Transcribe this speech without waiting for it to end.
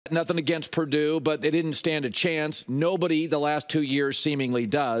Nothing against Purdue, but they didn't stand a chance. Nobody the last 2 years seemingly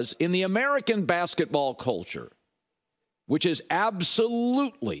does. In the American basketball culture, which is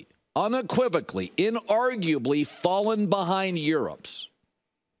absolutely, unequivocally, inarguably fallen behind Europe's,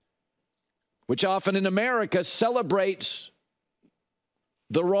 which often in America celebrates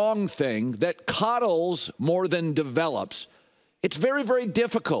the wrong thing, that coddles more than develops, it's very, very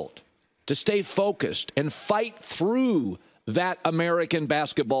difficult to stay focused and fight through that American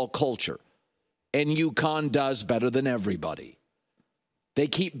basketball culture. And UConn does better than everybody. They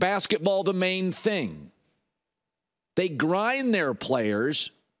keep basketball the main thing. They grind their players,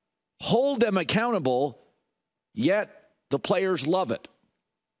 hold them accountable, yet the players love it.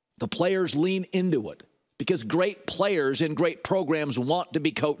 The players lean into it because great players in great programs want to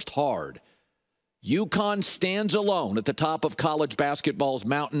be coached hard. UConn stands alone at the top of college basketball's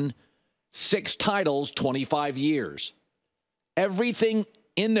mountain. 6 titles, 25 years. Everything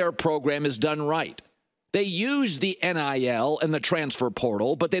in their program is done right. They use the NIL and the transfer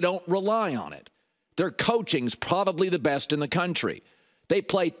portal, but they don't rely on it. Their coaching's probably the best in the country. They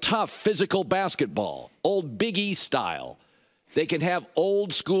play tough physical basketball, old Big East style. They can have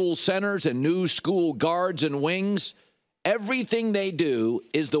old school centers and new school guards and wings. Everything they do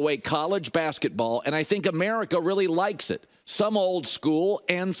is the way college basketball, and I think America really likes it. Some old school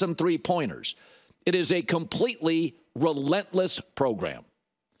and some three-pointers. It is a completely relentless program.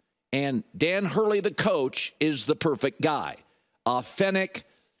 And Dan Hurley, the coach, is the perfect guy. Authentic,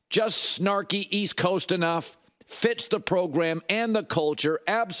 just snarky East Coast enough, fits the program and the culture,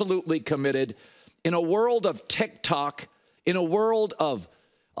 absolutely committed. In a world of TikTok, in a world of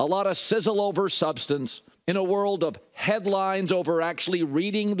a lot of sizzle over substance, in a world of headlines over actually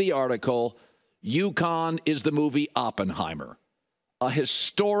reading the article, UConn is the movie Oppenheimer, a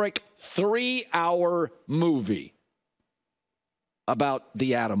historic 3-hour movie about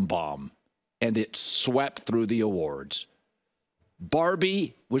the atom bomb, and it swept through the awards.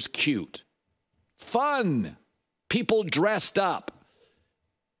 Barbie was cute, fun, people dressed up,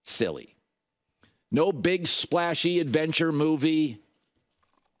 silly. No big splashy adventure movie,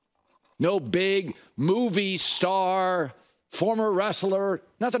 no big movie star, former wrestler,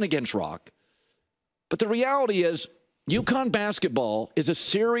 nothing against Rock. But the reality is, UConn basketball is a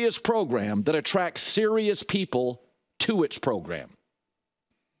serious program that attracts serious people to its program.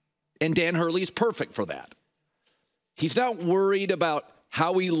 And Dan Hurley's perfect for that. He's not worried about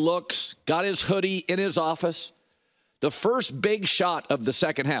how he looks, got his hoodie in his office. The first big shot of the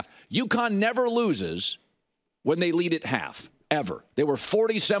second half, UConn never loses when they lead at half, ever. They were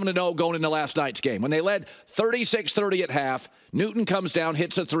 47-0 going into last night's game. When they led 36-30 at half, Newton comes down,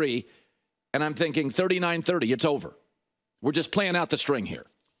 hits a three, and I'm thinking 39-30, it's over. We're just playing out the string here.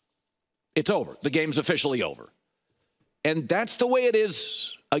 It's over. The game's officially over. And that's the way it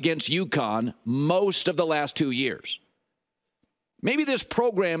is against UConn most of the last 2 years. Maybe this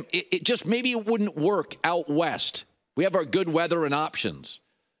program, maybe it wouldn't work out west. We have our good weather and options.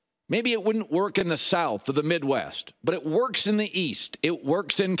 Maybe it wouldn't work in the South or the Midwest, but it works in the East. It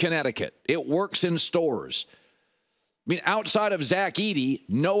works in Connecticut. It works in stores. I mean, outside of Zach Edey,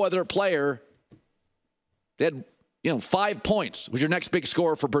 no other player had, 5 points was your next big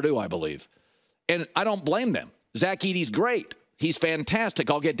scorer for Purdue, I believe. And I don't blame them. Zach Edey's great. He's fantastic.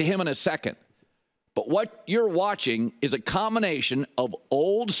 I'll get to him in a second. But what you're watching is a combination of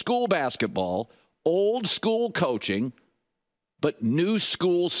old school basketball, old school coaching, but new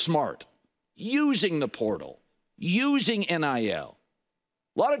school smart, using the portal, using NIL.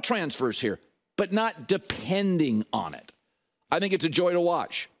 A lot of transfers here, but not depending on it. I think it's a joy to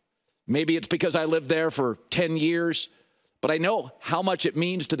watch. Maybe it's because I lived there for 10 years, but I know how much it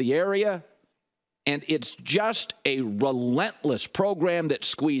means to the area. And it's just a relentless program that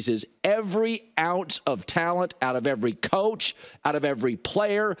squeezes every ounce of talent out of every coach, out of every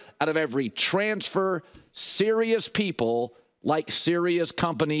player, out of every transfer. Serious people like serious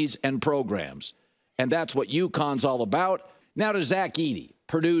companies and programs. And that's what UConn's all about. Now to Zach Edey,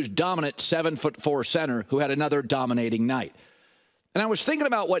 Purdue's dominant 7'4" center who had another dominating night. And I was thinking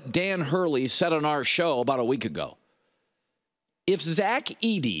about what Dan Hurley said on our show about a week ago. If Zach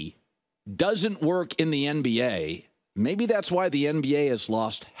Edey doesn't work in the NBA, maybe that's why the NBA has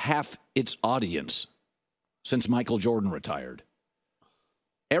lost half its audience since Michael Jordan retired.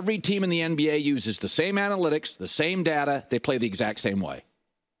 Every team in the NBA uses the same analytics, the same data. They play the exact same way.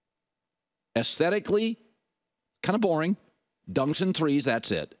 Aesthetically, kind of boring. Dunks and threes,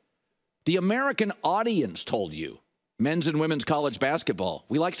 that's it. The American audience told you, men's and women's college basketball,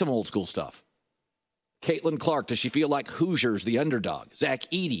 we like some old school stuff. Caitlin Clark, does she feel like Hoosiers, the underdog? Zach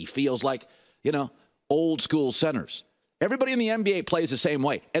Edey feels like, old school centers. Everybody in the NBA plays the same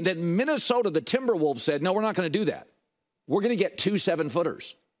way. And then Minnesota, the Timberwolves, said, no, we're not going to do that. We're going to get 2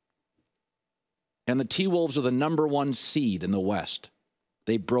 7-footers. And the T-Wolves are the number 1 seed in the West.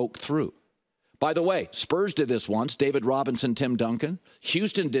 They broke through. By the way, Spurs did this once. David Robinson, Tim Duncan.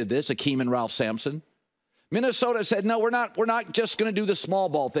 Houston did this. Akeem and Ralph Sampson. Minnesota said, no, we're not just going to do the small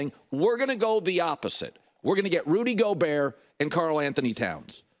ball thing. We're going to go the opposite. We're going to get Rudy Gobert and Karl Anthony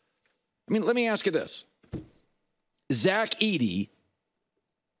Towns. I mean, let me ask you this. Zach Edey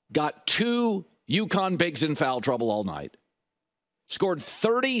got 2 UConn bigs in foul trouble all night. Scored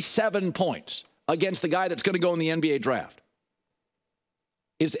 37 points against the guy that's going to go in the NBA draft.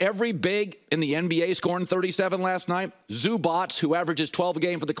 Is every big in the NBA scoring 37 last night? Zubats, who averages 12 a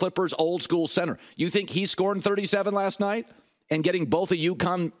game for the Clippers, old school center. You think he's scoring 37 last night and getting both of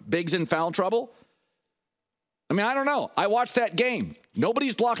UConn bigs in foul trouble? I mean, I don't know. I watched that game.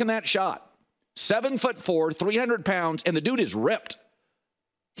 Nobody's blocking that shot. 7'4", 300 pounds, and the dude is ripped.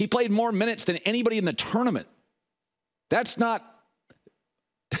 He played more minutes than anybody in the tournament. That's not...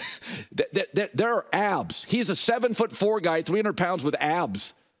 There are abs. He's a 7'4" guy, 300 pounds with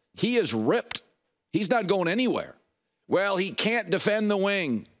abs. He is ripped. He's not going anywhere. Well, he can't defend the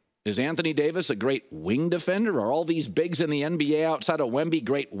wing. Is Anthony Davis a great wing defender? Are all these bigs in the NBA outside of Wemby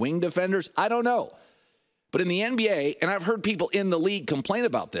great wing defenders? I don't know. But in the NBA, and I've heard people in the league complain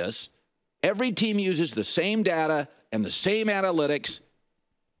about this, every team uses the same data and the same analytics.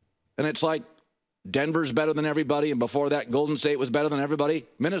 And it's like, Denver's better than everybody, and before that, Golden State was better than everybody.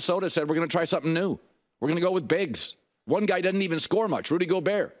 Minnesota said, we're going to try something new. We're going to go with bigs. One guy doesn't even score much, Rudy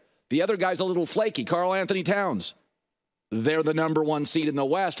Gobert. The other guy's a little flaky, Karl Anthony Towns. They're the number 1 seed in the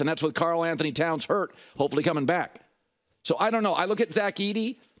West, and that's with Karl Anthony Towns hurt, hopefully coming back. So I don't know. I look at Zach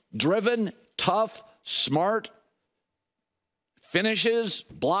Edey, driven, tough, smart, finishes,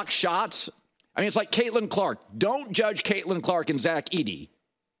 block shots. I mean, it's like Caitlin Clark. Don't judge Caitlin Clark and Zach Edey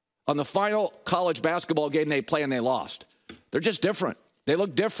on the final college basketball game they play and they lost. They're just different. They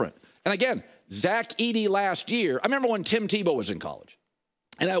look different. And again, Zach Edey last year, I remember when Tim Tebow was in college,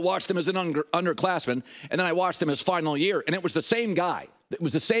 and I watched him as an underclassman, and then I watched him his final year, and it was the same guy. It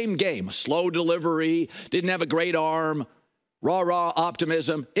was the same game. Slow delivery, didn't have a great arm, raw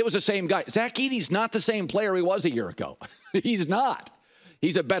optimism. It was the same guy. Zach Edey's not the same player he was a year ago. He's not.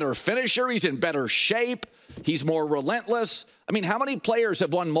 He's a better finisher. He's in better shape. He's more relentless. I mean, how many players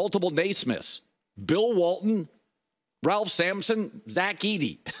have won multiple Naismiths? Bill Walton, Ralph Sampson, Zach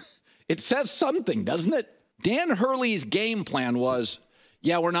Edey. It says something, doesn't it? Dan Hurley's game plan was,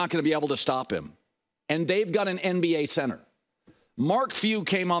 yeah, we're not going to be able to stop him. And they've got an NBA center. Mark Few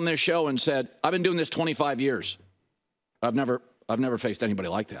came on this show and said, I've been doing this 25 years. I've never faced anybody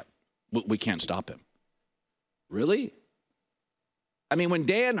like that. We can't stop him. Really? I mean, when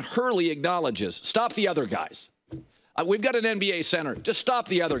Dan Hurley acknowledges, stop the other guys. We've got an NBA center. Just stop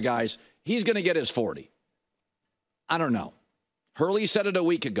the other guys. He's going to get his 40. I don't know. Hurley said it a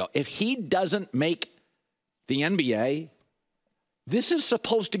week ago. If he doesn't make the NBA, this is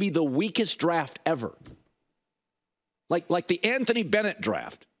supposed to be the weakest draft ever. Like the Anthony Bennett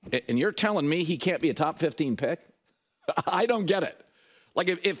draft. And you're telling me he can't be a top 15 pick? I don't get it. Like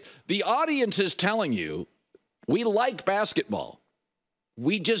if the audience is telling you, we like basketball,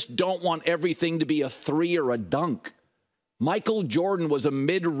 we just don't want everything to be a 3 or a dunk. Michael Jordan was a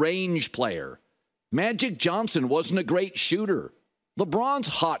mid-range player. Magic Johnson wasn't a great shooter. LeBron's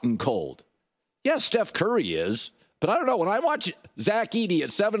hot and cold. Yes, Steph Curry is. But I don't know. When I watch Zach Edey at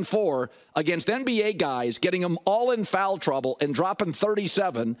 7'4" against NBA guys, getting them all in foul trouble and dropping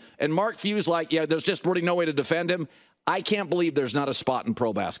 37, and Mark Few's like, yeah, there's just really no way to defend him. I can't believe there's not a spot in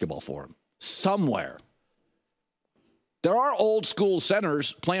pro basketball for him. Somewhere. There are old school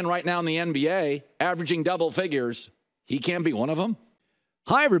centers playing right now in the NBA, averaging double figures. He can't be one of them.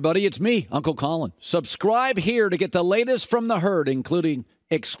 Hi, everybody. It's me, Uncle Colin. Subscribe here to get the latest from the herd, including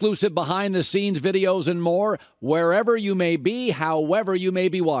exclusive behind-the-scenes videos and more, wherever you may be, however you may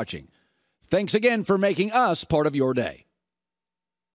be watching. Thanks again for making us part of your day.